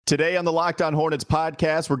Today on the Locked On Hornets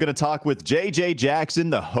podcast, we're going to talk with JJ Jackson,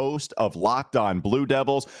 the host of Locked On Blue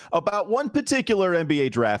Devils, about one particular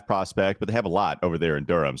NBA draft prospect, but they have a lot over there in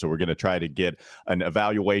Durham. So we're going to try to get an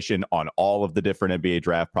evaluation on all of the different NBA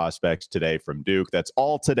draft prospects today from Duke. That's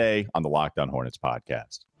all today on the Locked On Hornets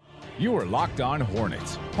podcast. You are Locked On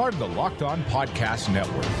Hornets, part of the Locked On Podcast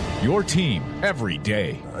Network. Your team every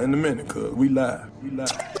day. In a minute, cuz we live.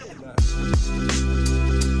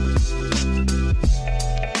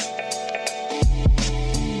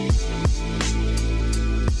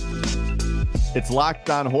 It's Locked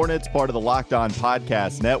On Hornets, part of the Locked On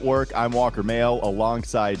Podcast Network. I'm Walker Mail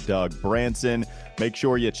alongside Doug Branson. Make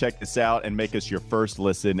sure you check this out and make us your first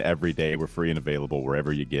listen every day. We're free and available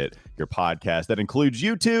wherever you get your podcast. That includes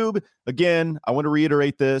YouTube. Again, I want to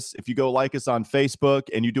reiterate this. If you go like us on Facebook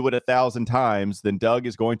and you do it 1,000 times, then Doug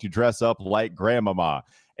is going to dress up like Grandmama.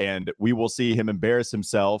 And we will see him embarrass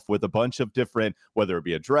himself with a bunch of different, whether it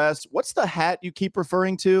be a dress. What's the hat you keep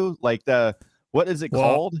referring to? Like what is it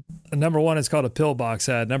called? Number one, it's called a pillbox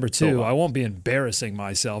hat. Number two, I won't be embarrassing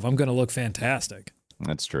myself. I'm going to look fantastic.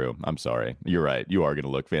 That's true. I'm sorry. You're right. You are going to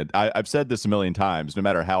look fantastic. I've said this a million times. No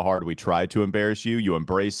matter how hard we try to embarrass you, you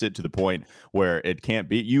embrace it to the point where it can't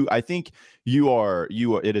be. I think you are.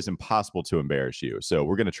 It is impossible to embarrass you. So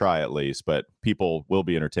we're going to try at least, but people will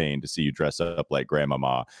be entertained to see you dress up like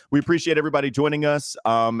Grandmama. We appreciate everybody joining us.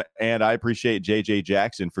 And I appreciate JJ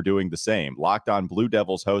Jackson for doing the same. Locked On Blue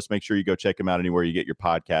Devils host. Make sure you go check him out anywhere you get your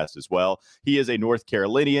podcast as well. He is a North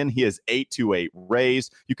Carolinian. He is 828 Rays.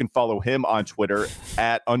 You can follow him on Twitter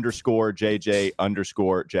at _JJ_Jackson_.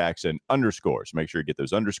 So make sure you get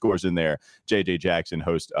those underscores in there. JJ Jackson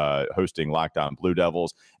hosting Locked On Blue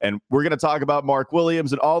Devils. And we're going to talk about Mark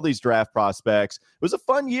Williams and all these draft prospects. It was a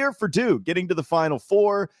fun year for Duke, getting to the Final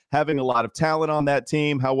Four, having a lot of talent on that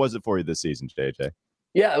team. How was it for you this season, JJ?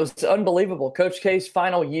 Yeah, it was unbelievable. Coach K's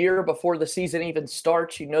final year before the season even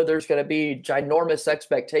starts. You know there's going to be ginormous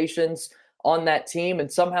expectations on that team,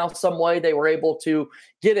 and somehow, some way, they were able to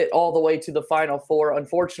get it all the way to the Final Four.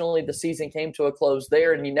 Unfortunately, the season came to a close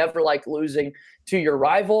there, and you never like losing to your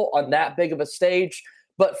rival on that big of a stage.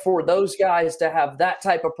 But for those guys to have that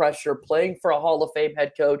type of pressure, playing for a Hall of Fame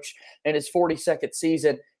head coach in his 42nd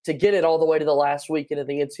season, to get it all the way to the last weekend of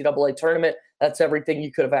the NCAA tournament, that's everything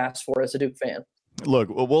you could have asked for as a Duke fan. Look,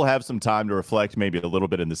 we'll have some time to reflect maybe a little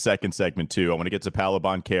bit in the second segment, too. I want to get to Paolo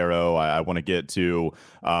Banchero. I want to get to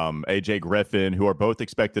A.J. Griffin, who are both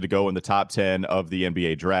expected to go in the top 10 of the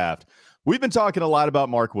NBA draft. We've been talking a lot about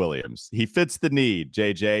Mark Williams. He fits the need,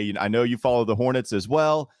 JJ. I know you follow the Hornets as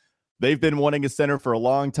well. They've been wanting a center for a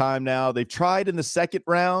long time now. They've tried in the second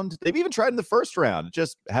round. They've even tried in the first round. It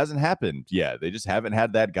just hasn't happened yet. They just haven't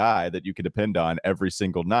had that guy that you can depend on every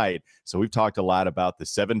single night. So we've talked a lot about the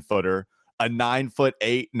 7-footer, a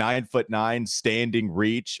 9'8", 9'9" standing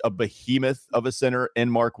reach, a behemoth of a center in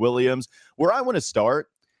Mark Williams. Where I want to start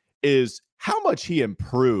is how much he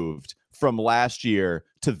improved from last year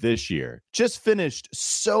to this year. Just finished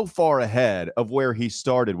so far ahead of where he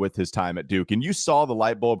started with his time at Duke. And you saw the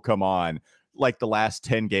light bulb come on like the last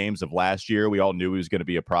 10 games of last year. We all knew he was going to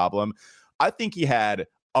be a problem. I think he had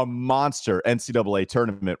a monster NCAA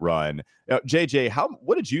tournament run. JJ,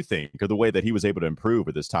 what did you think of the way that he was able to improve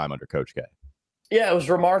with his time under Coach K? Yeah, it was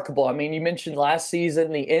remarkable. I mean, you mentioned last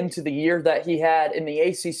season, the end to the year that he had in the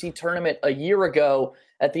ACC tournament a year ago.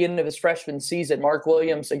 At the end of his freshman season, Mark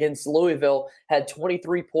Williams against Louisville had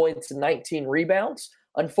 23 points and 19 rebounds.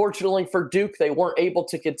 Unfortunately for Duke, they weren't able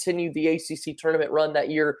to continue the ACC tournament run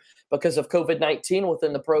that year because of COVID-19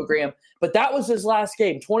 within the program. But that was his last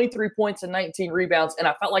game, 23 points and 19 rebounds. And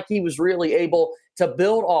I felt like he was really able to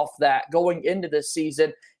build off that going into this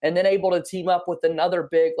season, and then able to team up with another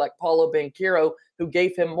big like Paolo Banchero, who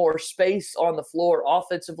gave him more space on the floor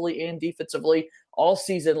offensively and defensively all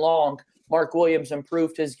season long. Mark Williams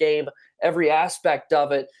improved his game, every aspect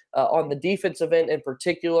of it, on the defensive end in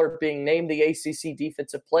particular, being named the ACC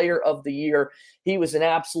Defensive Player of the Year. He was an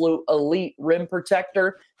absolute elite rim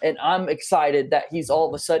protector, and I'm excited that he's all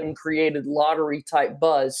of a sudden created lottery-type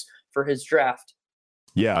buzz for his draft.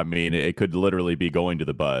 Yeah, I mean, it could literally be going to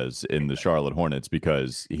the buzz in the Charlotte Hornets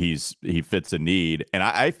because he fits a need. And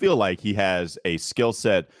I feel like he has a skill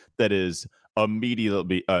set that is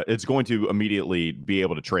immediately it's going to immediately be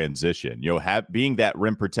able to transition, being that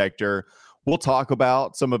rim protector. We'll talk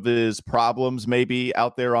about some of his problems maybe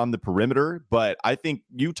out there on the perimeter, but I think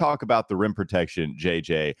you talk about the rim protection,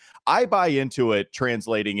 JJ. I buy into it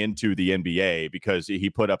translating into the NBA because he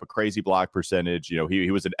put up a crazy block percentage.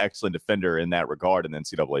 He was an excellent defender in that regard in the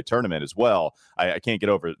NCAA tournament as well. I can't get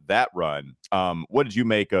over that run. What did you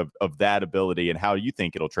make of that ability, and how do you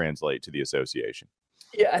think it'll translate to the association?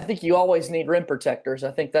 Yeah, I think you always need rim protectors.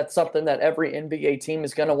 I think that's something that every NBA team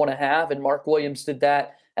is going to want to have, and Mark Williams did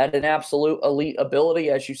that at an absolute elite ability.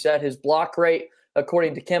 As you said, his block rate,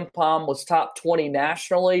 according to KenPom, was top 20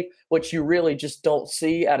 nationally, which you really just don't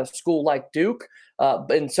see at a school like Duke.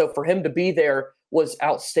 And so for him to be there was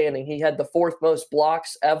outstanding. He had the fourth most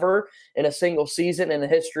blocks ever in a single season in the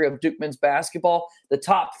history of Duke men's basketball. The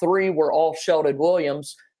top three were all Sheldon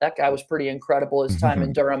Williams. That guy was pretty incredible his time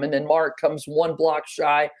in Durham. And then Mark comes one block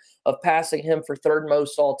shy of passing him for third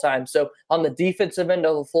most all time. So on the defensive end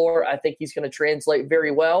of the floor, I think he's going to translate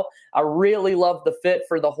very well. I really love the fit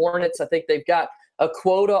for the Hornets. I think they've got a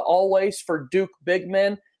quota always for Duke big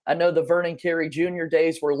men. I know the Vernon Carey Jr.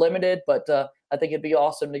 days were limited, but I think it'd be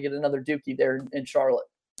awesome to get another Dookie there in Charlotte.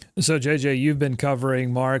 So, JJ, you've been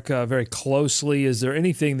covering Mark very closely. Is there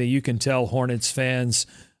anything that you can tell Hornets fans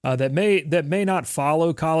that may not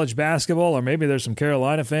follow college basketball, or maybe there's some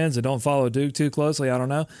Carolina fans that don't follow Duke too closely? I don't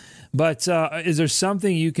know. But is there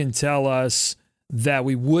something you can tell us that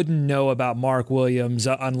we wouldn't know about Mark Williams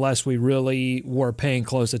unless we really were paying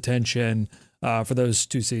close attention for those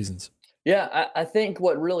 2 seasons? Yeah, I think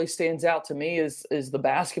what really stands out to me is the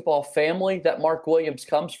basketball family that Mark Williams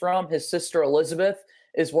comes from. His sister Elizabeth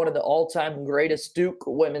is one of the all-time greatest Duke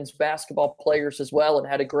women's basketball players as well, and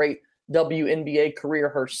had a great WNBA career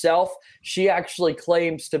herself. She actually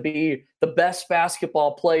claims to be the best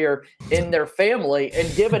basketball player in their family.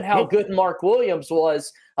 And given how good Mark Williams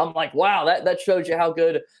was, I'm like, wow, that shows you how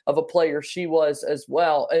good of a player she was as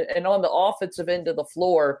well. And on the offensive end of the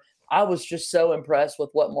floor, I was just so impressed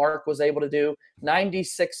with what Mark was able to do.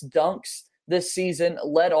 96 dunks this season,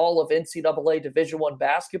 led all of NCAA Division I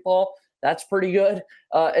basketball. That's pretty good.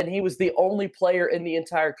 And he was the only player in the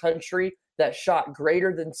entire country that shot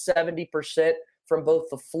greater than 70% from both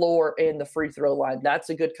the floor and the free throw line. That's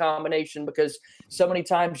a good combination, because so many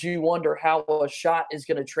times you wonder how a shot is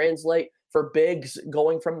going to translate for bigs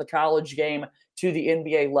going from the college game to the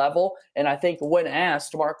NBA level. And I think when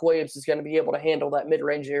asked, Mark Williams is going to be able to handle that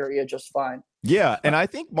mid-range area just fine. Yeah, and I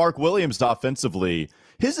think Mark Williams offensively,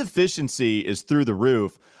 his efficiency is through the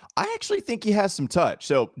roof. I actually think he has some touch.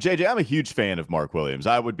 So, JJ, I'm a huge fan of Mark Williams.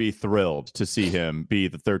 I would be thrilled to see him be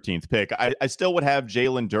the 13th pick. I still would have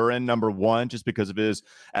Jalen Duren number 1 just because of his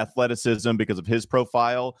athleticism, because of his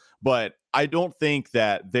profile. But I don't think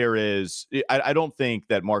that I don't think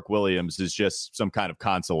that Mark Williams is just some kind of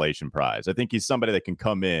consolation prize. I think he's somebody that can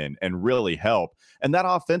come in and really help. And that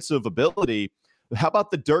offensive ability, how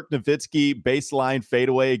about the Dirk Nowitzki baseline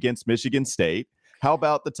fadeaway against Michigan State? How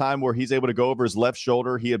about the time where he's able to go over his left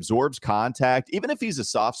shoulder? He absorbs contact. Even if he's a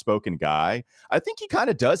soft-spoken guy, I think he kind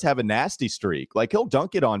of does have a nasty streak. Like, he'll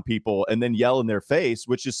dunk it on people and then yell in their face,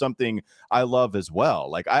 which is something I love as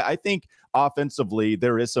well. Like, I think offensively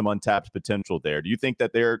there is some untapped potential there. Do you think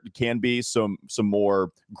that there can be some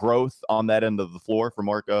more growth on that end of the floor for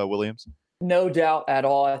Mark Williams? No doubt at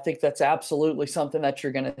all. I think that's absolutely something that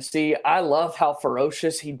you're going to see. I love how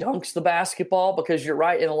ferocious he dunks the basketball, because you're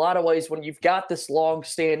right. In a lot of ways, when you've got this long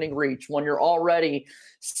standing reach, when you're already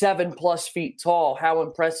 7+ feet tall, how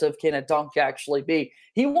impressive can a dunk actually be?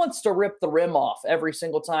 He wants to rip the rim off every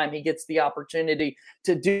single time he gets the opportunity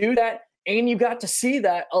to do that. And you got to see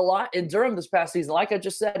that a lot in Durham this past season. Like I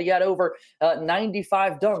just said, he had over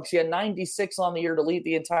 95 dunks. He had 96 on the year to lead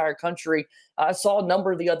the entire country. I saw a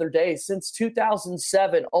number the other day. Since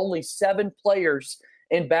 2007, only 7 players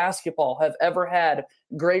in basketball have ever had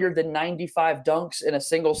greater than 95 dunks in a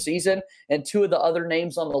single season. And 2 of the other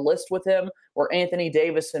names on the list with him were Anthony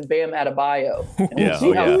Davis and Bam Adebayo. And we'll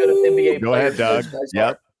see how good an NBA Go ahead, Doug.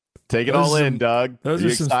 Yep. Take it all in, Doug. Those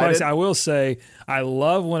are some spicy. I will say, I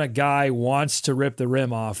love when a guy wants to rip the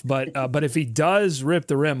rim off, but if he does rip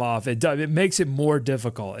the rim off, it makes it more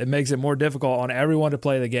difficult. It makes it more difficult on everyone to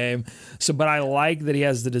play the game. So, but I like that he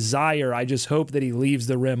has the desire. I just hope that he leaves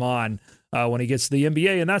the rim on when he gets to the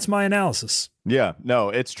NBA, and that's my analysis. Yeah, no,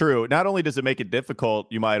 it's true. Not only does it make it difficult,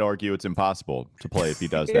 you might argue it's impossible to play if he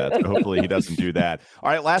does that. So hopefully he doesn't do that.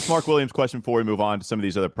 All right, last Mark Williams question before we move on to some of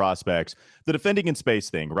these other prospects. The defending in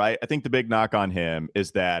space thing, right? I think the big knock on him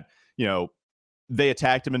is that, they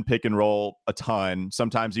attacked him in pick and roll a ton.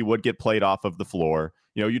 Sometimes he would get played off of the floor.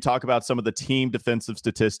 You talk about some of the team defensive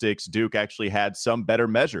statistics. Duke actually had some better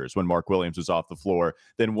measures when Mark Williams was off the floor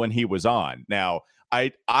than when he was on. Now,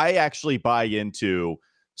 I actually buy into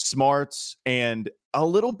smarts and a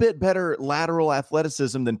little bit better lateral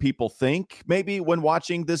athleticism than people think, maybe when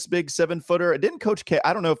watching this big 7-footer. Didn't Coach K,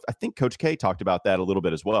 I think Coach K talked about that a little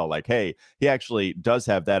bit as well. Like, hey, he actually does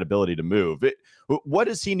have that ability to move. What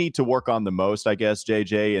does he need to work on the most, I guess,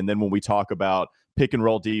 JJ? And then when we talk about pick and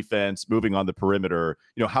roll defense, moving on the perimeter,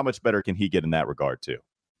 how much better can he get in that regard too?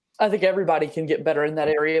 I think everybody can get better in that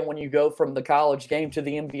area when you go from the college game to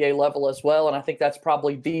the NBA level as well. And I think that's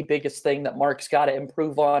probably the biggest thing that Mark's got to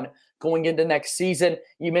improve on going into next season.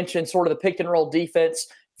 You mentioned sort of the pick and roll defense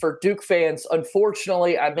for Duke fans.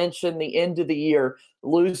 Unfortunately, I mentioned the end of the year,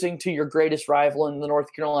 losing to your greatest rival in the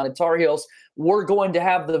North Carolina Tar Heels. We're going to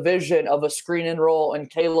have the vision of a screen and roll and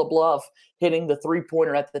Caleb Love hitting the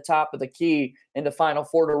three-pointer at the top of the key in the Final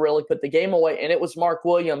Four to really put the game away. And it was Mark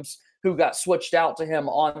Williams who got switched out to him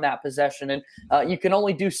on that possession. And you can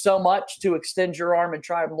only do so much to extend your arm and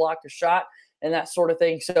try and block a shot and that sort of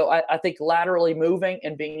thing. So I think laterally moving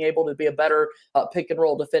and being able to be a better pick and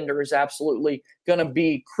roll defender is absolutely going to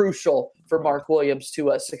be crucial for Mark Williams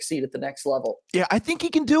to succeed at the next level. Yeah, I think he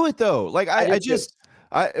can do it though. Like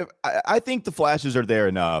I think the flashes are there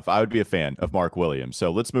enough. I would be a fan of Mark Williams. So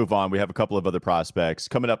let's move on. We have a couple of other prospects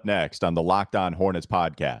coming up next on the Locked On Hornets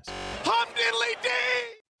podcast.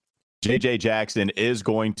 JJ Jackson is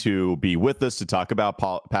going to be with us to talk about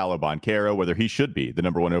Paolo Banchero, whether he should be the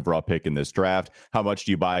number one overall pick in this draft. How much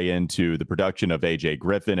do you buy into the production of AJ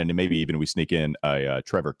Griffin? And maybe even we sneak in a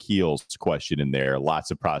Trevor Keels question in there. Lots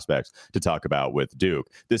of prospects to talk about with Duke.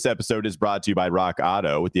 This episode is brought to you by Rock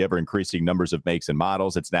Auto. With the ever-increasing numbers of makes and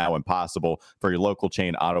models, it's now impossible for your local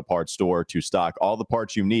chain auto parts store to stock all the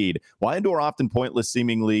parts you need. Why endure often pointless,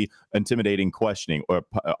 seemingly intimidating questioning, or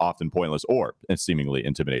often pointless or seemingly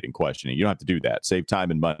intimidating questioning? You don't have to do that. Save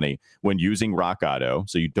time and money when using Rock Auto,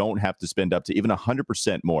 so you don't have to spend up to even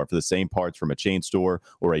 100% more for the same parts from a chain store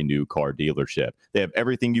or a new car dealership. They have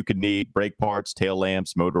everything you could need: brake parts, tail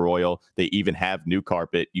lamps, motor oil. They even have new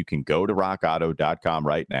carpet. You can go to rockauto.com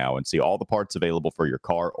right now and see all the parts available for your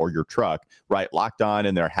car or your truck. Right, Locked On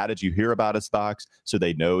in there. How did you hear about us box? So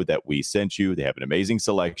they know that we sent you. They have an amazing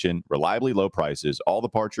selection, reliably low prices, all the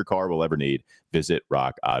parts your car will ever need. Visit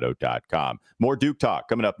rockauto.com. More Duke talk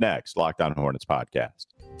coming up next. Locked On Hornets podcast.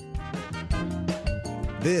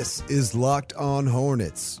 This is Locked On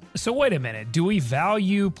Hornets. So wait a minute. Do we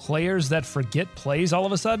value players that forget plays all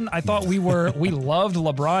of a sudden? I thought we loved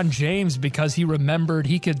LeBron James because he remembered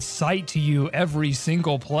he could cite to you every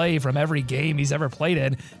single play from every game he's ever played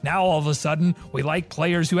in. Now all of a sudden we like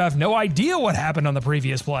players who have no idea what happened on the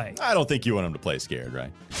previous play. I don't think you want him to play scared,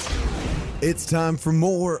 right? It's time for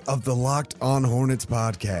more of the Locked On Hornets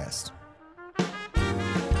podcast.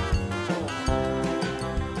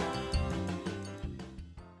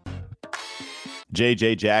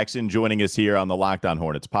 JJ Jackson joining us here on the Locked On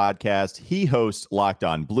Hornets podcast. He hosts Locked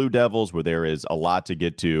On Blue Devils, where there is a lot to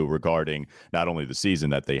get to regarding not only the season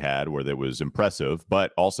that they had, where that was impressive,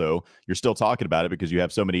 but also you're still talking about it because you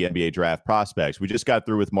have so many NBA draft prospects. We just got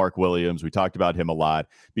through with Mark Williams. We talked about him a lot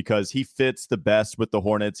because he fits the best with the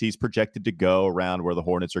Hornets. He's projected to go around where the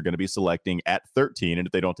Hornets are going to be selecting at 13. And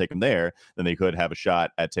if they don't take him there, then they could have a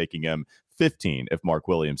shot at taking him 15 if Mark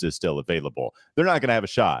Williams is still available. They're not going to have a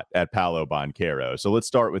shot at Paolo Banchero. So let's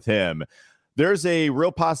start with him. There's a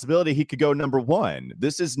real possibility he could go number one.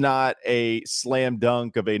 This is not a slam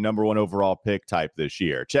dunk of a number one overall pick type this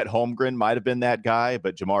year. Chet Holmgren might have been that guy,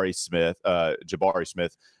 but Jabari Smith,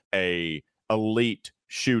 a elite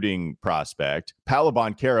shooting prospect. Paolo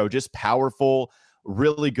Banchero, just powerful,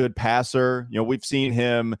 really good passer. You know, we've seen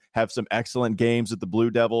him have some excellent games with the Blue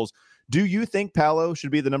Devils. Do you think Paolo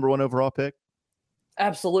should be the number one overall pick?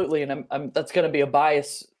 Absolutely, and that's going to be a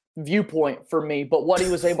biased viewpoint for me. But what he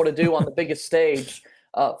was able to do on the biggest stage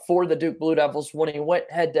for the Duke Blue Devils when he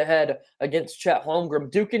went head-to-head against Chet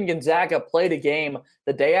Holmgren. Duke and Gonzaga played a game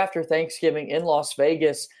the day after Thanksgiving in Las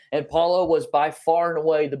Vegas, and Paolo was by far and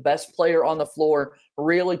away the best player on the floor,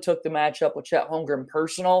 really took the matchup with Chet Holmgren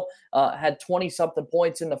personal, had 20-something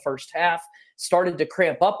points in the first half, started to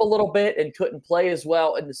cramp up a little bit and couldn't play as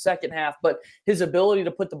well in the second half. But his ability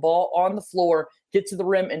to put the ball on the floor, get to the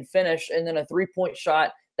rim and finish, and then a three-point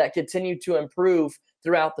shot that continued to improve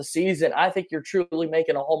throughout the season. I think you're truly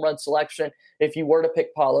making a home run selection if you were to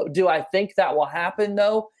pick Paolo. Do I think that will happen,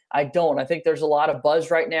 though? I don't. I think there's a lot of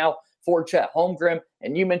buzz right now for Chet Holmgren.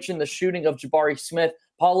 And you mentioned the shooting of Jabari Smith.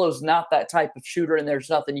 Paolo's not that type of shooter, and there's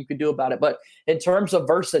nothing you can do about it. But in terms of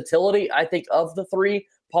versatility, I think of the three,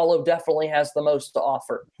 Paolo definitely has the most to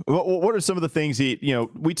offer. What are some of the things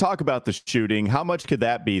we talk about the shooting. How much could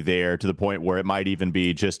that be there to the point where it might even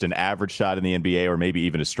be just an average shot in the NBA or maybe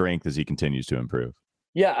even a strength as he continues to improve?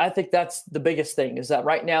 Yeah, I think that's the biggest thing is that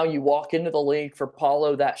right now you walk into the league for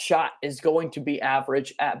Paolo, that shot is going to be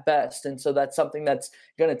average at best. And so that's something that's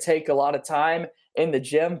going to take a lot of time in the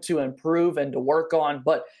gym to improve and to work on.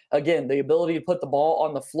 But again, the ability to put the ball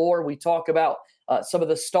on the floor, we talk about some of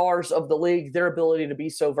the stars of the league, their ability to be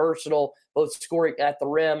so versatile, both scoring at the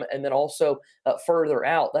rim and then also further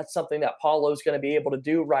out. That's something that Paolo's going to be able to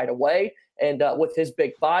do right away. And with his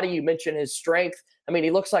big body, you mentioned his strength. I mean,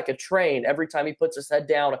 he looks like a train every time he puts his head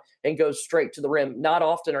down and goes straight to the rim. Not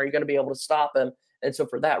often are you going to be able to stop him. And so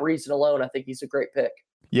for that reason alone, I think he's a great pick.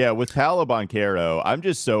 Yeah, with Paolo Banchero, I'm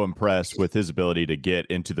just so impressed with his ability to get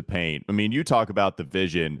into the paint. I mean, you talk about the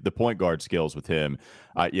vision, the point guard skills with him.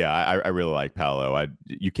 I really like Paolo.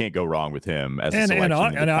 You can't go wrong with him as a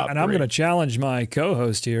selection. And I'm going to challenge my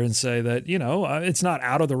co-host here and say that, it's not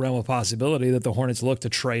out of the realm of possibility that the Hornets look to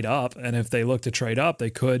trade up. And if they look to trade up, they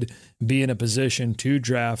could be in a position to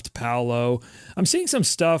draft Paolo. I'm seeing some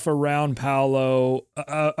stuff around Paolo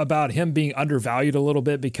about him being undervalued a little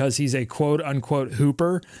bit because he's a quote unquote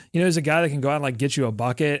hooper. He's a guy that can go out and get you a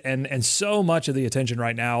bucket. And so much of the attention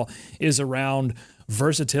right now is around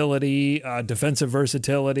versatility, defensive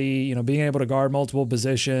versatility, being able to guard multiple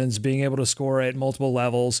positions, being able to score at multiple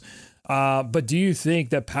levels. But do you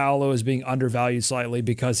think that Paolo is being undervalued slightly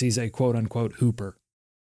because he's a quote unquote hooper?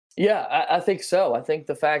 Yeah, I think so. I think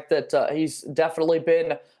the fact that he's definitely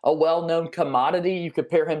been a well-known commodity. You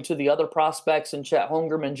compare him to the other prospects in Chet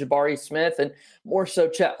Holmgren and Jabari Smith, and more so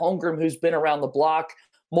Chet Holmgren, who's been around the block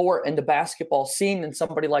more in the basketball scene than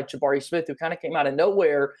somebody like Jabari Smith, who kind of came out of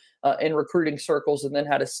nowhere in recruiting circles and then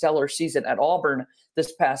had a stellar season at Auburn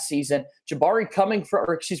this past season. Paolo coming from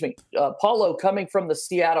the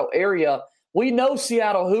Seattle area. We know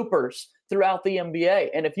Seattle hoopers throughout the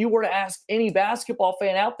NBA. And if you were to ask any basketball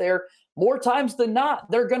fan out there, more times than not,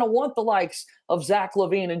 they're going to want the likes of Zach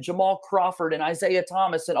LaVine and Jamal Crawford and Isaiah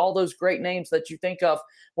Thomas and all those great names that you think of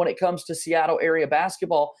when it comes to Seattle area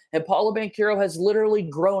basketball. And Paolo Banchero has literally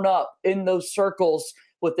grown up in those circles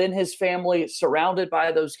within his family, surrounded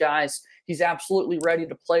by those guys. He's absolutely ready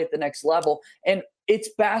to play at the next level. And it's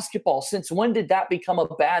basketball. Since when did that become a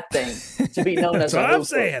bad thing to be known as a hooper?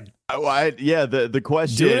 That's what I'm saying. The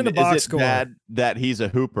question is it bad that he's a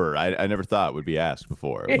hooper? I never thought would be asked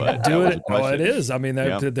before. Yeah. But it is. I mean,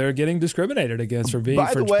 they're getting discriminated against for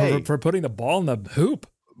putting the ball in the hoop.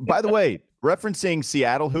 By the way, referencing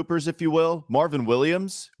Seattle hoopers, if you will, Marvin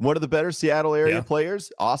Williams, one of the better Seattle area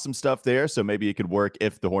players. Awesome stuff there. So maybe it could work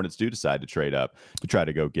if the Hornets do decide to trade up to try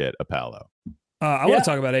to go get a Paolo. I want to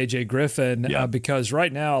talk about AJ Griffin because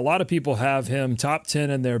right now a lot of people have him top 10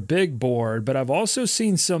 in their big board, but I've also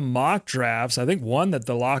seen some mock drafts. I think one that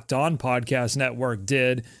the Locked On Podcast Network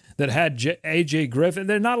did that had AJ Griffin.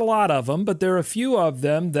 There are not a lot of them, but there are a few of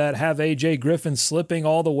them that have AJ Griffin slipping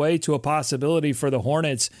all the way to a possibility for the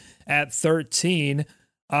Hornets at 13.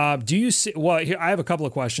 Do you see? Well, here I have a couple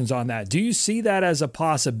of questions on that. Do you see that as a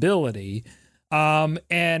possibility? And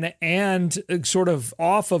sort of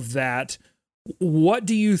off of that, what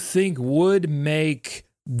do you think would make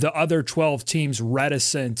the other 12 teams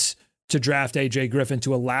reticent to draft AJ Griffin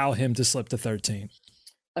to allow him to slip to 13?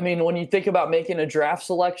 I mean, when you think about making a draft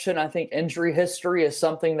selection, I think injury history is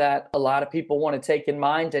something that a lot of people want to take in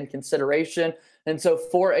mind and consideration. And so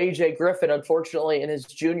for AJ Griffin, unfortunately, in his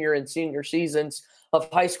junior and senior seasons of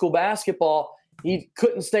high school basketball, he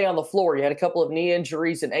couldn't stay on the floor. He had a couple of knee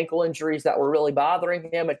injuries and ankle injuries that were really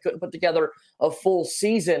bothering him and couldn't put together a full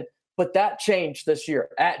season. But that changed this year.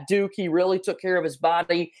 At Duke, he really took care of his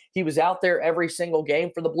body. He was out there every single game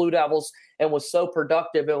for the Blue Devils and was so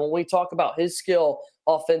productive. And when we talk about his skill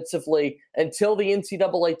offensively, until the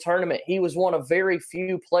NCAA tournament, he was one of very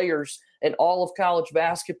few players in all of college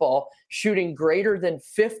basketball shooting greater than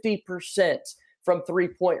 50% from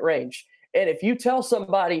three-point range. And if you tell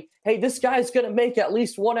somebody, hey, this guy's going to make at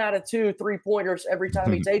least 1 out of 2 3-pointers every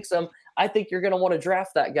time he takes them, I think you're going to want to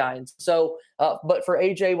draft that guy. And so, but for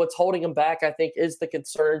AJ, what's holding him back, I think, is the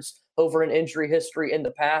concerns over an injury history in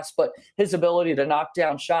the past, but his ability to knock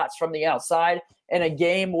down shots from the outside in a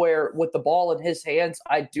game where with the ball in his hands,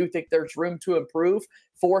 I do think there's room to improve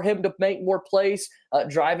for him to make more plays,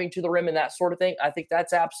 driving to the rim and that sort of thing. I think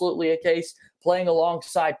that's absolutely a case. Playing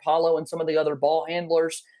alongside Paolo and some of the other ball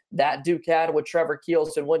handlers that Duke had with Trevor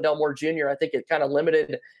Keels and Wendell Moore Jr., I think it kind of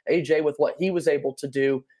limited AJ with what he was able to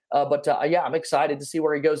do. But I'm excited to see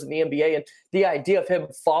where he goes in the NBA. And the idea of him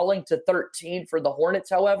falling to 13 for the Hornets,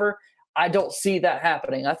 however, I don't see that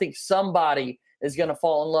happening. I think somebody is going to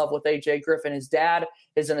fall in love with AJ Griffin. His dad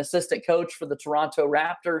is an assistant coach for the Toronto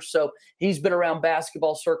Raptors, so he's been around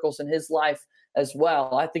basketball circles in his life as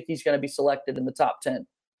well. I think he's going to be selected in the top 10.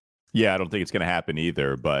 Yeah, I don't think it's going to happen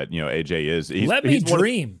either. But, AJ is. Let me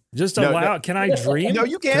dream. Just allow. Can I dream? No,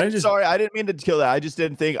 you can't. Sorry, I didn't mean to kill that. I just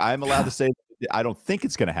didn't think I'm allowed to say I don't think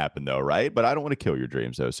it's going to happen though, right? But I don't want to kill your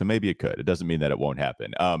dreams though, so maybe it could. It doesn't mean that it won't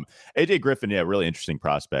happen. AJ Griffin, yeah, really interesting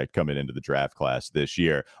prospect coming into the draft class this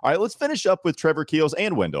year. All right, let's finish up with Trevor Keels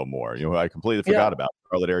and Wendell Moore. You know, I completely forgot about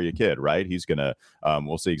Charlotte area kid, right? He's gonna.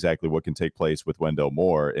 We'll see exactly what can take place with Wendell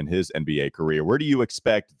Moore in his NBA career. Where do you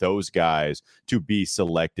expect those guys to be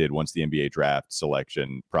selected once the NBA draft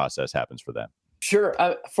selection process happens for them? Sure.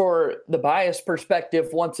 For the bias perspective,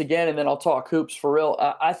 once again, and then I'll talk hoops for real.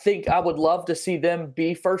 I think I would love to see them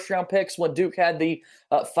be first-round picks. When Duke had the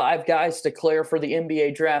 5 guys declare for the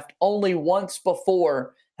NBA draft, only once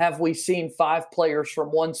before have we seen 5 players from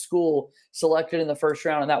one school selected in the first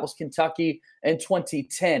round, and that was Kentucky in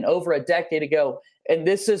 2010, over a decade ago. And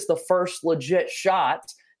this is the first legit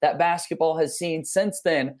shot that basketball has seen since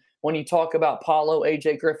then when you talk about Paolo,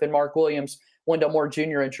 AJ Griffin, Mark Williams, Wendell Moore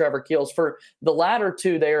Jr., and Trevor Keels. For the latter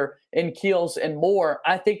two there in Keels and Moore,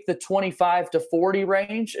 I think the 25 to 40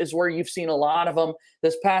 range is where you've seen a lot of them.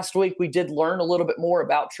 This past week, we did learn a little bit more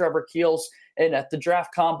about Trevor Keels, and at the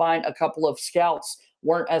draft combine, a couple of scouts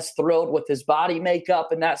weren't as thrilled with his body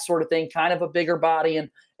makeup and that sort of thing, kind of a bigger body.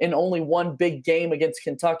 And in only one big game against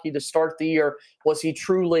Kentucky to start the year, was he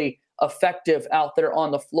truly effective out there on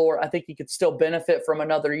the floor. I think he could still benefit from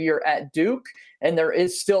another year at Duke, and there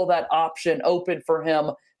is still that option open for him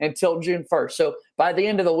until June 1st. So by the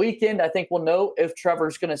end of the weekend, I think we'll know if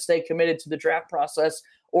Trevor's going to stay committed to the draft process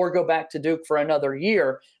or go back to Duke for another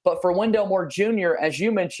year. But for Wendell Moore Jr., as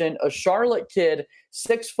you mentioned, a Charlotte kid,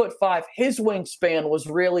 6'5", his wingspan was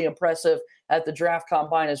really impressive at the draft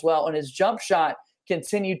combine as well, and his jump shot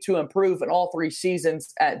continued to improve in all 3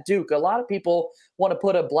 seasons at Duke. A lot of people want to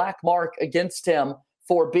put a black mark against him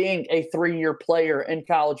for being a 3-year player in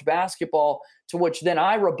college basketball, to which then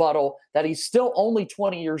I rebuttal that he's still only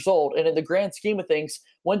 20 years old. And in the grand scheme of things,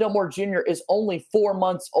 Wendell Moore Jr. is only 4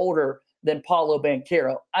 months older than Paolo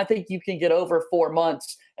Banchero. I think you can get over 4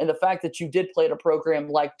 months. And the fact that you did play at a program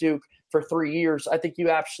like Duke for 3 years, I think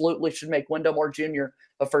you absolutely should make Wendell Moore Jr.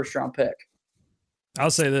 a first-round pick. I'll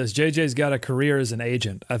say this: JJ's got a career as an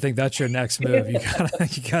agent. I think that's your next move. You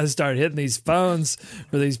gotta start hitting these phones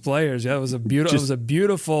for these players. Yeah, it was a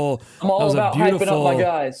beautiful. I'm all about hyping up my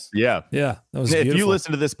guys. Yeah. That was if beautiful. you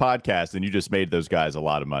listen to this podcast, then you just made those guys a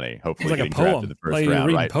lot of money. Hopefully, it's like getting a poem. drafted in the first like round,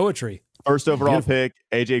 reading right? Poetry. First overall pick,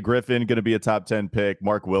 AJ Griffin, going to be a top 10 pick.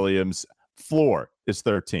 Mark Williams, floor is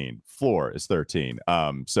 13.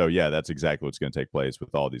 So yeah, that's exactly what's going to take place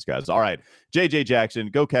with all these guys. All right, JJ Jackson,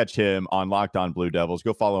 go catch him on Locked On Blue Devils.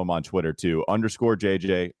 Go follow him on Twitter too,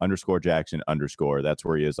 _JJ_Jackson_. That's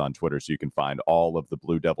where he is on Twitter. So you can find all of the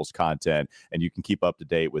Blue Devils content and you can keep up to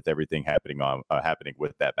date with everything happening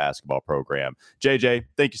with that basketball program. JJ,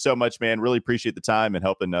 thank you so much, man. Really appreciate the time and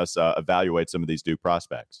helping us evaluate some of these Duke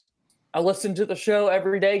prospects. I listen to the show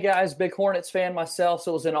every day, guys. Big Hornets fan myself,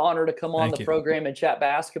 so it was an honor to come on the program and chat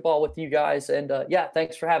basketball with you guys. And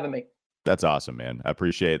thanks for having me. That's awesome, man. I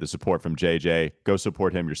appreciate the support from JJ. Go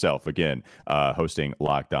support him yourself. Again, hosting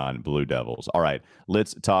Locked On Blue Devils. All right,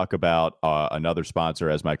 let's talk about another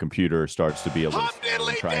sponsor as my computer starts to be a little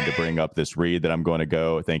trying to bring up this read that I'm going to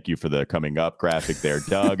go. Thank you for the coming up graphic there,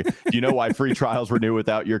 Doug. Do you know why free trials renew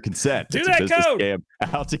without your consent? Do it's that a business code. Scam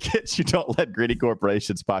out to get you. Don't let greedy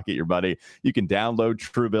corporations pocket your money. You can download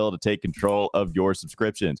Truebill to take control of your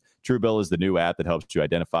subscriptions. Truebill is the new app that helps you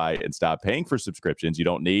identify and stop paying for subscriptions you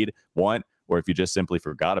don't need, want, or if you just simply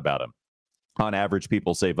forgot about them. On average,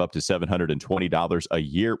 people save up to $720 a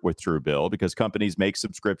year with Truebill because companies make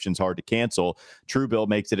subscriptions hard to cancel. Truebill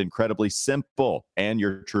makes it incredibly simple, and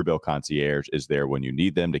your Truebill concierge is there when you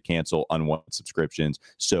need them to cancel unwanted subscriptions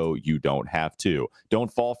so you don't have to.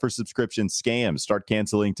 Don't fall for subscription scams. Start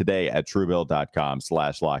canceling today at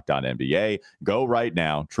Truebill.com/LockedOnNBA. Go right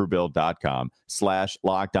now,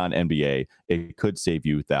 Truebill.com/LockedOnNBA. It could save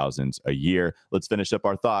you thousands a year. Let's finish up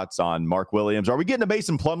our thoughts on Mark Williams. Are we getting to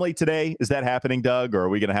Mason Plumlee today? Is that happening, Doug, or are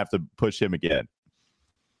we going to have to push him again?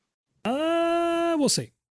 We'll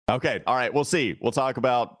see. Okay. All right. We'll see. We'll talk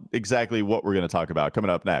about exactly what we're going to talk about coming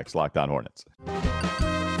up next. Locked On Hornets.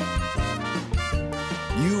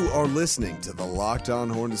 You are listening to the Locked On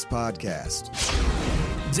Hornets podcast.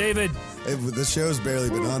 David, The show's barely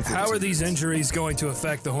been on. how are these injuries going to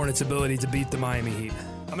affect the Hornets' ability to beat the Miami Heat?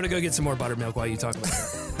 I'm going to go get some more buttermilk while you talk about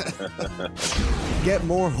that. Get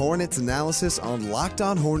more Hornets analysis on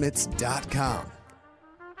LockedOnHornets.com.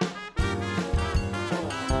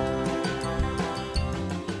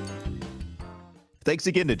 Thanks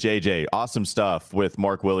again to JJ. Awesome stuff with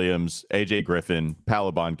Mark Williams, AJ Griffin,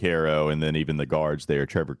 Paolo Banchero, and then even the guards there,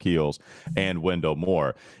 Trevor Keels and Wendell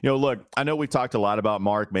Moore. Look, I know we've talked a lot about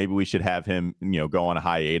Mark. Maybe we should have him, go on a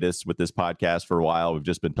hiatus with this podcast for a while. We've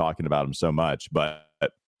just been talking about him so much, but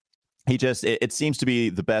it seems to be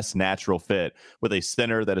the best natural fit with a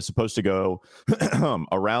center that is supposed to go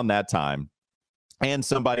around that time, and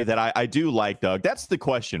somebody that I do like, Doug. That's the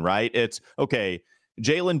question, right? It's okay.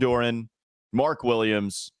 Jalen Duren, Mark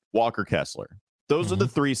Williams, Walker Kessler. Those are the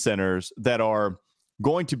three centers that are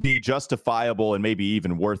going to be justifiable and maybe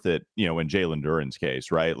even worth it, in Jalen Duren's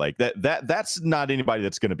case, right? Like that's not anybody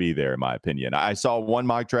that's going to be there, in my opinion. I saw one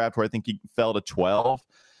mock draft where I think he fell to 12.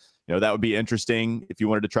 That would be interesting if you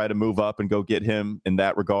wanted to try to move up and go get him in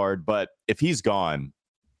that regard. But if he's gone,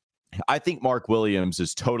 I think Mark Williams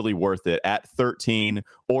is totally worth it at 13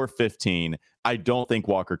 or 15. I don't think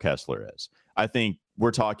Walker Kessler is. I think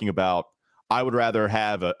we're talking about, I would rather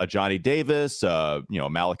have a Johnny Davis,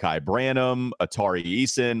 Malachi Branham, Tari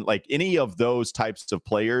Eason, like any of those types of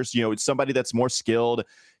players. It's somebody that's more skilled.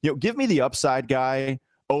 Give me the upside guy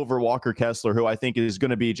over Walker Kessler, who I think is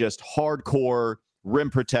going to be just hardcore rim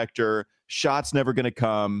protector. Shots never going to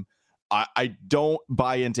come. I don't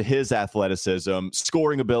buy into his athleticism,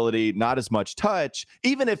 scoring ability, not as much touch,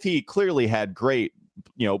 even if he clearly had great,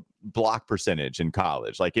 block percentage in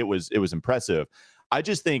college. Like it was impressive. I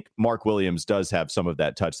just think Mark Williams does have some of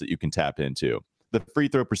that touch that you can tap into. The free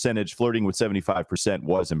throw percentage flirting with 75%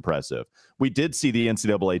 was impressive. We did see the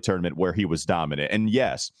NCAA tournament where he was dominant. And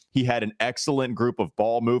yes, he had an excellent group of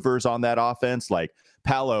ball movers on that offense. Like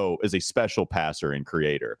Paolo is a special passer and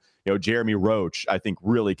creator. Jeremy Roach, I think,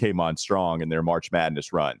 really came on strong in their March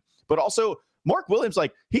Madness run. But also Mark Williams,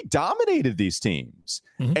 like he dominated these teams.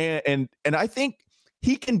 And I think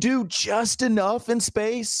he can do just enough in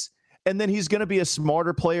space. And then he's going to be a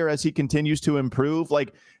smarter player as he continues to improve.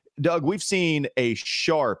 Like, Doug, we've seen a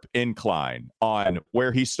sharp incline on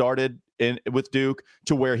where he started with Duke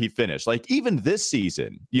to where he finished. Like even this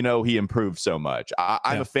season, he improved so much.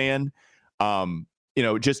 I'm a fan.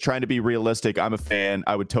 Just trying to be realistic. I'm a fan.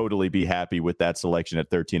 I would totally be happy with that selection at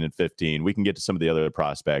 13 and 15. We can get to some of the other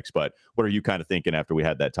prospects, but what are you kind of thinking after we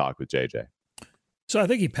had that talk with JJ? So I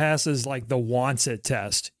think he passes like the wants it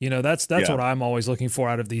test. That's what I'm always looking for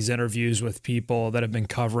out of these interviews with people that have been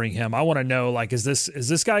covering him. I want to know, like, is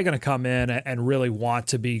this guy going to come in and really want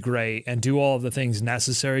to be great and do all of the things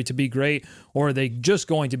necessary to be great? Or are they just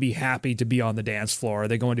going to be happy to be on the dance floor? Are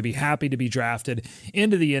they going to be happy to be drafted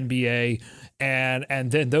into the NBA? And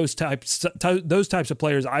then those types of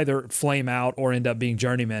players either flame out or end up being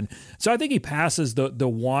journeymen. So I think he passes the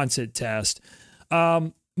wants it test.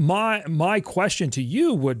 My question to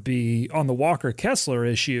you would be on the Walker Kessler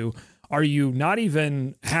issue. Are you not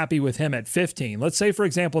even happy with him at 15? Let's say, for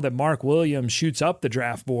example, that Mark Williams shoots up the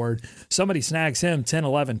draft board. Somebody snags him 10,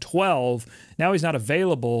 11, 12. Now he's not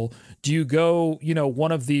available. Do you go,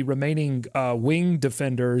 one of the remaining wing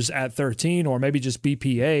defenders at 13 or maybe just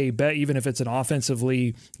BPA, bet even if it's an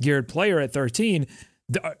offensively geared player at 13?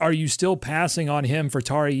 Are you still passing on him for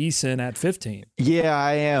Tari Eason at 15? Yeah,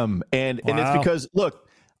 I am. And it's because, look,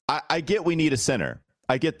 I get we need a center.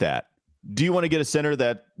 I get that. Do you want to get a center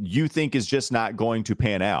that you think is just not going to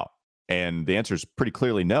pan out? And the answer is pretty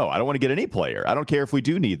clearly no. I don't want to get any player. I don't care if we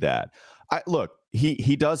do need that. Look,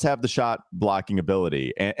 he does have the shot blocking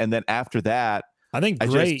ability. And then after that, I think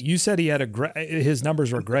great. You said he had his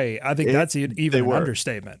numbers were great. I think that's even an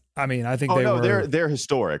understatement. I mean, I think they're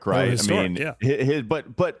historic, right?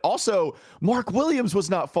 But also Mark Williams was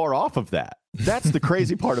not far off of that. That's the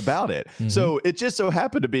crazy part about it. So it just so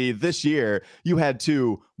happened to be this year you had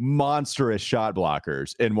two monstrous shot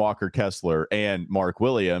blockers in Walker Kessler and Mark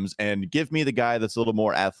Williams, and give me the guy that's a little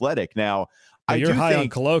more athletic. Now, you're high on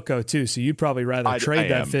Koloko too, so you'd probably rather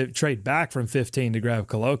trade back from 15 to grab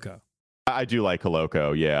Koloko. I do like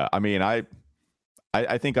Koloko, yeah. I mean,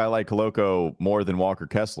 I think I like Koloko more than Walker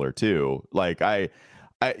Kessler too. Like I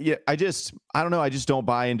don't know. I just don't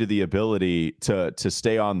buy into the ability to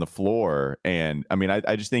stay on the floor. And I mean,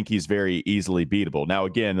 I just think he's very easily beatable. Now,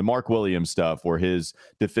 again, the Mark Williams stuff where his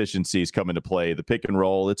deficiencies come into play, the pick and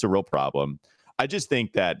roll, it's a real problem. I just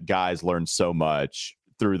think that guys learn so much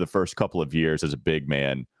through the first couple of years as a big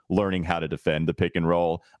man, learning how to defend the pick and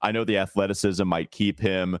roll. I know the athleticism might keep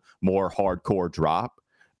him more hardcore drop.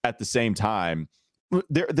 At the same time,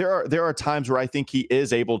 there are times where I think he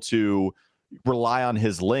is able to rely on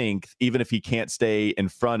his length, even if he can't stay in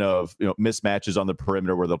front of mismatches on the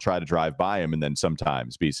perimeter where they'll try to drive by him and then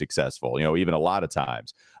sometimes be successful. Even a lot of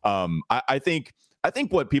times. I think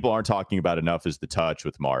what people aren't talking about enough is the touch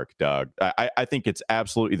with Mark, Doug. I think it's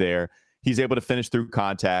absolutely there. He's able to finish through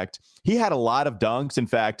contact. He had a lot of dunks, in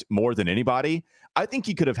fact, more than anybody. I think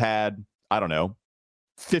he could have had, I don't know,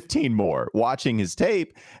 15 more watching his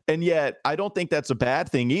tape. And yet I don't think that's a bad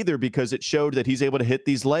thing either, because it showed that he's able to hit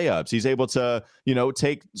these layups. He's able to,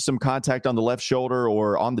 take some contact on the left shoulder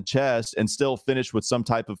or on the chest and still finish with some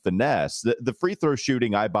type of finesse. The free throw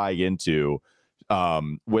shooting I buy into,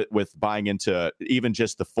 with buying into even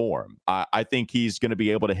just the form. I think he's going to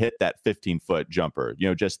be able to hit that 15-foot jumper,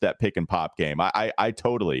 just that pick and pop game. I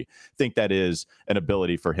totally think that is an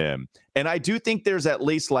ability for him. And I do think there's at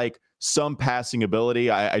least like some passing ability.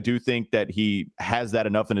 I do think that he has that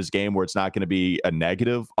enough in his game where it's not going to be a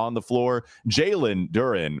negative on the floor. Jalen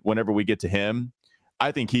Duren, whenever we get to him,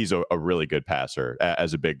 I think he's a really good passer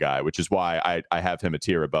as a big guy, which is why I have him a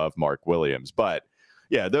tier above Mark Williams. But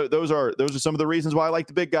yeah, those are some of the reasons why I like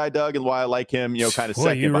the big guy, Doug, and why I like him, kind of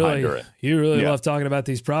second behind Duren. You really love talking about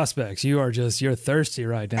these prospects. You're thirsty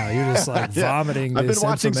right now. You're just like vomiting I've this been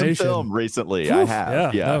watching information. some film recently. I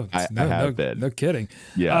have. I have been. No kidding.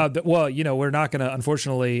 Yeah. We're not going to,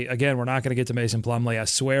 unfortunately, again, we're not going to get to Mason Plumlee. I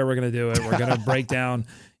swear we're going to do it. We're going to break down.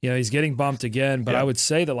 He's getting bumped again, but I would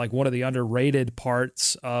say that like one of the underrated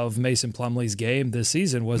parts of Mason Plumlee's game this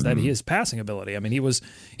season was that his passing ability. I mean, he was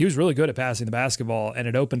really good at passing the basketball, and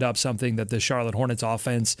it opened up something that the Charlotte Hornets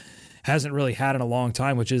offense hasn't really had in a long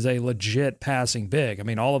time, which is a legit passing big. I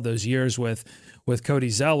mean, all of those years with Cody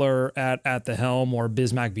Zeller at the helm, or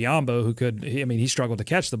Bismack Biyombo, he struggled to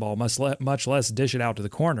catch the ball, much less dish it out to the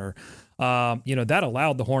corner. That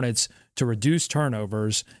allowed the Hornets to reduce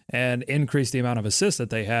turnovers and increase the amount of assists that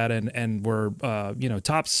they had, and were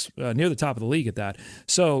tops near the top of the league at that.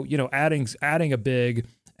 So adding a big,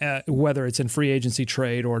 whether it's in free agency,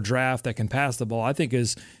 trade, or draft, that can pass the ball, I think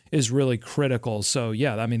is really critical. So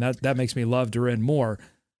that makes me love Duren more.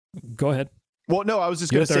 Go ahead. Well, no, I was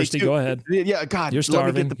just going to say, thirsty. Go ahead. Yeah, God, you're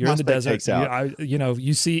starving. You're in the desert.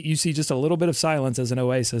 You see just a little bit of silence as an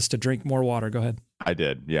oasis to drink more water. Go ahead. I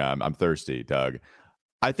did. Yeah, I'm thirsty, Doug.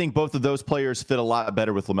 I think both of those players fit a lot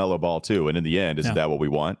better with LaMelo Ball too. And in the end, isn't that what we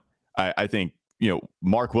want? I think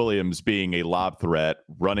Mark Williams being a lob threat,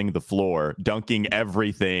 running the floor, dunking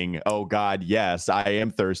everything. Oh God, yes, I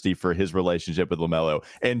am thirsty for his relationship with LaMelo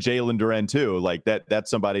and Jalen Duren too. Like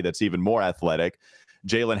that's somebody that's even more athletic.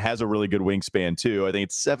 Jalen has a really good wingspan too. I think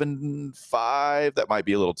it's 7'5". That might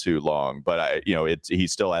be a little too long, but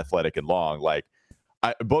he's still athletic and long. Like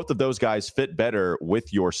both of those guys fit better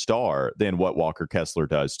with your star than what Walker Kessler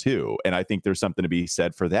does too. And I think there's something to be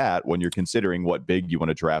said for that when you're considering what big you want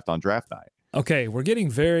to draft on draft night. Okay, we're getting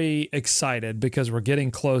very excited because we're getting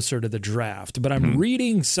closer to the draft, but I'm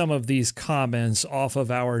reading some of these comments off of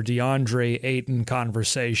our DeAndre Ayton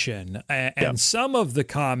conversation, and some of the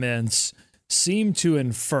comments seem to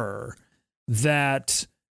infer that,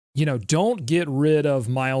 don't get rid of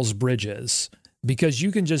Miles Bridges because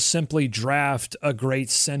you can just simply draft a great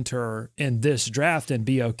center in this draft and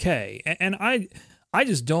be okay. And I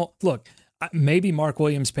just don't look. Maybe Mark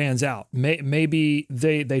Williams pans out. Maybe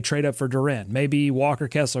they trade up for Duren. Maybe Walker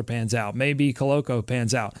Kessler pans out. Maybe Koloko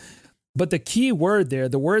pans out. But the key word there,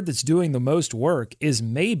 the word that's doing the most work, is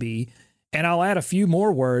maybe. And I'll add a few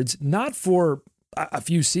more words, not for a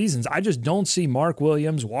few seasons. I just don't see Mark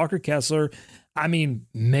Williams, Walker Kessler.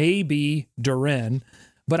 Maybe Duren.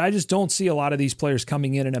 But I just don't see a lot of these players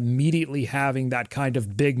coming in and immediately having that kind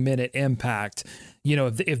of big minute impact.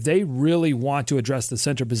 If they really want to address the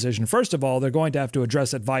center position, first of all, they're going to have to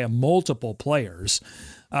address it via multiple players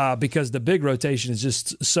because the big rotation is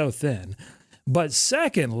just so thin. But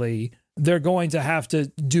secondly, they're going to have to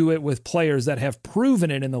do it with players that have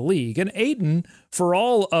proven it in the league. And Ayton, for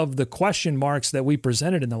all of the question marks that we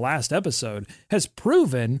presented in the last episode, has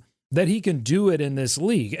proven that he can do it in this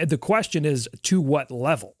league. The question is, to what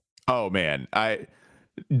level? Oh, man.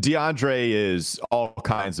 DeAndre is all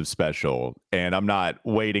kinds of special, and I'm not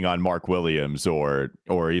waiting on Mark Williams or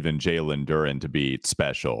even Jalen Duren to be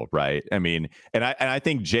special, right? And I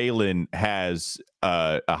think Jalen has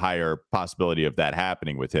a higher possibility of that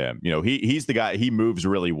happening with him. He's the guy. He moves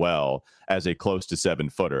really well as a close to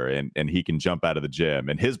 7-footer, and he can jump out of the gym.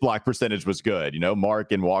 And his block percentage was good.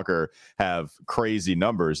 Mark and Walker have crazy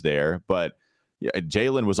numbers there, but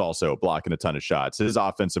Jalen was also blocking a ton of shots. His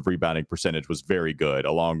offensive rebounding percentage was very good,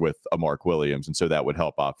 along with a Mark Williams, and so that would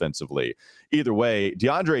help offensively. Either way,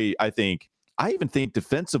 DeAndre, I even think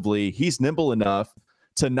defensively, he's nimble enough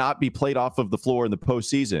to not be played off of the floor in the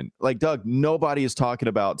postseason. Like, Doug, nobody is talking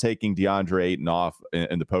about taking DeAndre Ayton off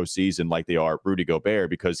in the postseason like they are Rudy Gobert,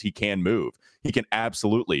 because he can move. He can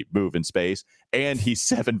absolutely move in space, and he's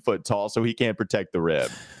 7 foot tall, so he can't protect the rim.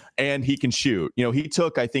 and he can shoot. You know, he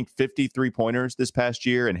took, I think, 53 pointers this past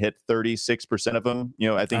year and hit 36% of them. You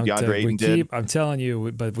know, I think DeAndre Ayton did. I'm telling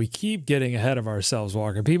you, but we keep getting ahead of ourselves,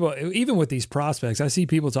 Walker. People, even with these prospects, I see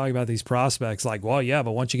people talking about these prospects like, well, yeah,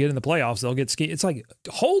 but once you get in the playoffs, they'll get ski. It's like,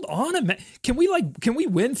 hold on a minute. Can we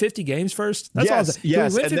win 50 games first? That's all I was saying.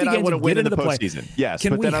 Yes, and then I want to win in the postseason. Yes,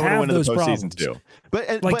 but then I want to win in the postseason too.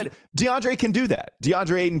 But DeAndre can do that.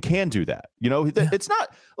 DeAndre Ayton can do that. You know, it's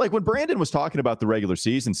not like when Brandon was talking about the regular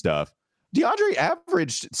season stuff, DeAndre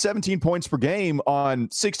averaged 17 points per game on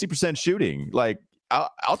 60% shooting. Like,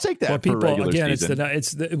 I'll take that. Well, people, for regular again,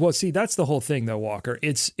 season. Well, see, that's the whole thing though, Walker.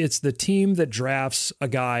 It's the team that drafts a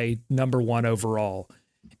guy number 1 overall,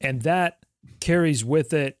 and that carries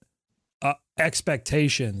with it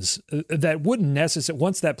expectations that wouldn't necessarily,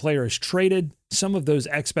 once that player is traded, some of those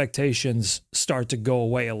expectations start to go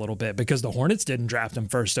away a little bit because the Hornets didn't draft him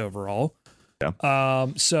first overall. Yeah.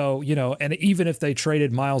 So, you know, and even if they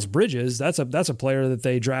traded Miles Bridges, that's a player that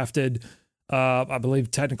they drafted, I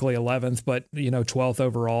believe technically 11th, but, you know, 12th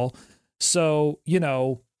overall. So, you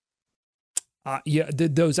know,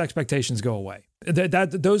 those expectations go away.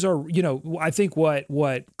 Those are, you know, I think what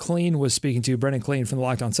Clean was speaking to, Brendan Clean from the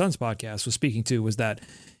Locked On Suns podcast was speaking to, was that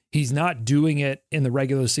he's not doing it in the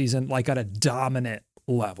regular season like at a dominant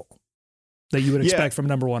level that you would expect from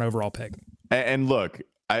number 1 overall pick. And look,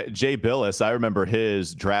 Jay Billis, I remember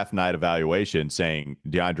his draft night evaluation saying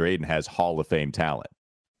DeAndre Ayton has Hall of Fame talent.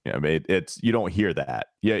 You know, I mean, you don't hear that.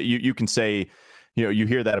 Yeah, you can say, you know, you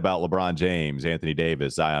hear that about LeBron James, Anthony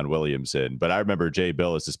Davis, Zion Williamson, but I remember Jay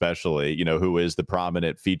Billis especially, you know, who is the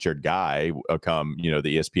prominent featured guy come, you know,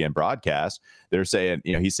 the ESPN broadcast. They're saying,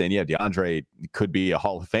 you know, he's saying, yeah, DeAndre could be a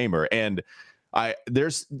Hall of Famer. And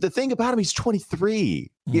there's the thing about him, he's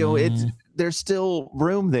 23. You know, there's still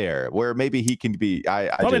room there where maybe he can be.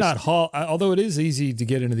 Probably not Hall, although it is easy to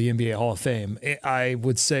get into the NBA Hall of Fame. I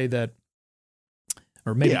would say that,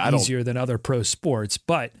 or maybe easier than other pro sports,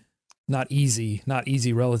 but not easy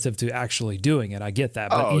relative to actually doing it. I get that,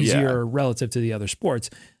 but easier relative to the other sports.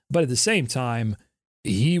 But at the same time,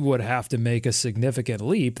 he would have to make a significant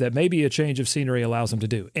leap that maybe a change of scenery allows him to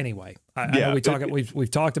do. Anyway, I know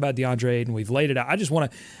we've talked about DeAndre Ayton, we've laid it out. I just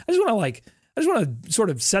want to sort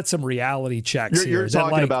of set some reality checks here. You're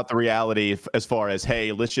talking about the reality as far as,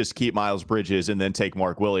 hey, let's just keep Miles Bridges and then take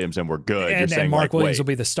Mark Williams and we're good. And Mark Williams will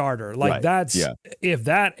be the starter. Like if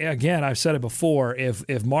that, again, I've said it before,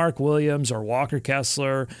 if Mark Williams or Walker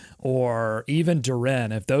Kessler or even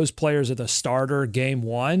Duren, if those players are the starter game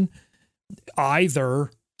 1, either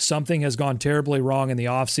something has gone terribly wrong in the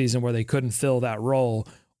offseason where they couldn't fill that role,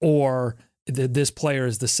 or this player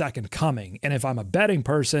is the second coming. And if I'm a betting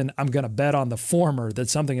person, I'm going to bet on the former, that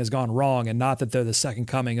something has gone wrong, and not that they're the second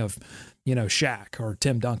coming of, you know, Shaq or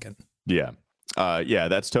Tim Duncan. Yeah.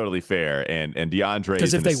 That's totally fair. And DeAndre,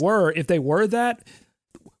 because if they were that,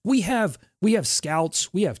 we have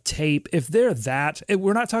scouts, we have tape. If they're that,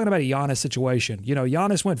 we're not talking about a Giannis situation. You know,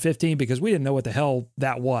 Giannis went 15 because we didn't know what the hell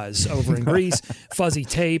that was over in Greece. Fuzzy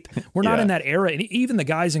tape. We're not in that era. And even the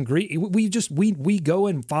guys in Greece, we go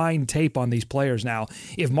and find tape on these players now.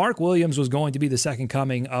 If Mark Williams was going to be the second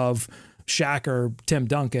coming of Shaq or Tim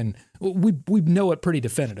Duncan, we know it pretty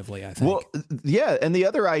definitively, I think. Well, yeah, and the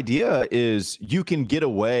other idea is you can get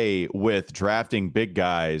away with drafting big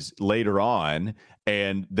guys later on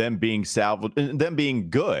and them being salvaged, them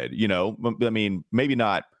being good. You know, I mean, maybe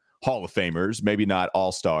not Hall of Famers, maybe not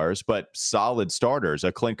all-stars, but solid starters.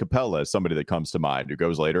 A Clint Capella is somebody that comes to mind, who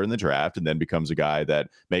goes later in the draft and then becomes a guy that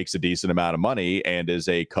makes a decent amount of money and is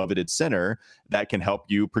a coveted center that can help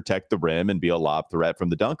you protect the rim and be a lob threat from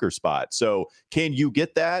the dunker spot. So can you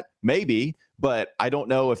get that? Maybe, but I don't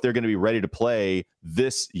know if they're going to be ready to play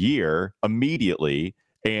this year immediately.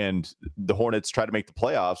 And the Hornets try to make the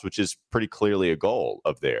playoffs, which is pretty clearly a goal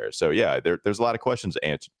of theirs. So, yeah, there's a lot of questions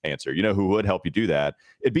to answer. You know who would help you do that?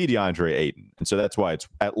 It'd be DeAndre Ayton. And so that's why it's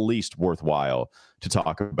at least worthwhile to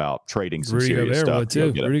talk about trading some serious stuff. Would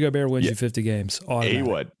too. Rudy Gobert wins you 50 games. He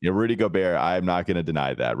would. Yeah, Rudy Gobert, I'm not going to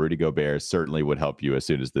deny that. Rudy Gobert certainly would help you as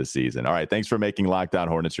soon as this season. All right, thanks for making Locked On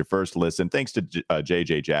Hornets your first listen. Thanks to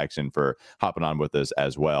JJ Jackson for hopping on with us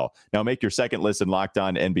as well. Now make your second listen Locked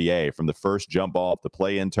On NBA. From the first jump ball of the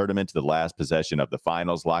play-in tournament to the last possession of the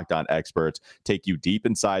finals, Locked On experts take you deep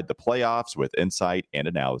inside the playoffs with insight and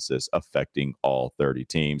analysis affecting all 30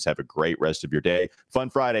 teams. Have a great rest of your day.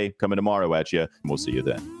 Fun Friday coming tomorrow at you. We'll see you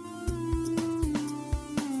then.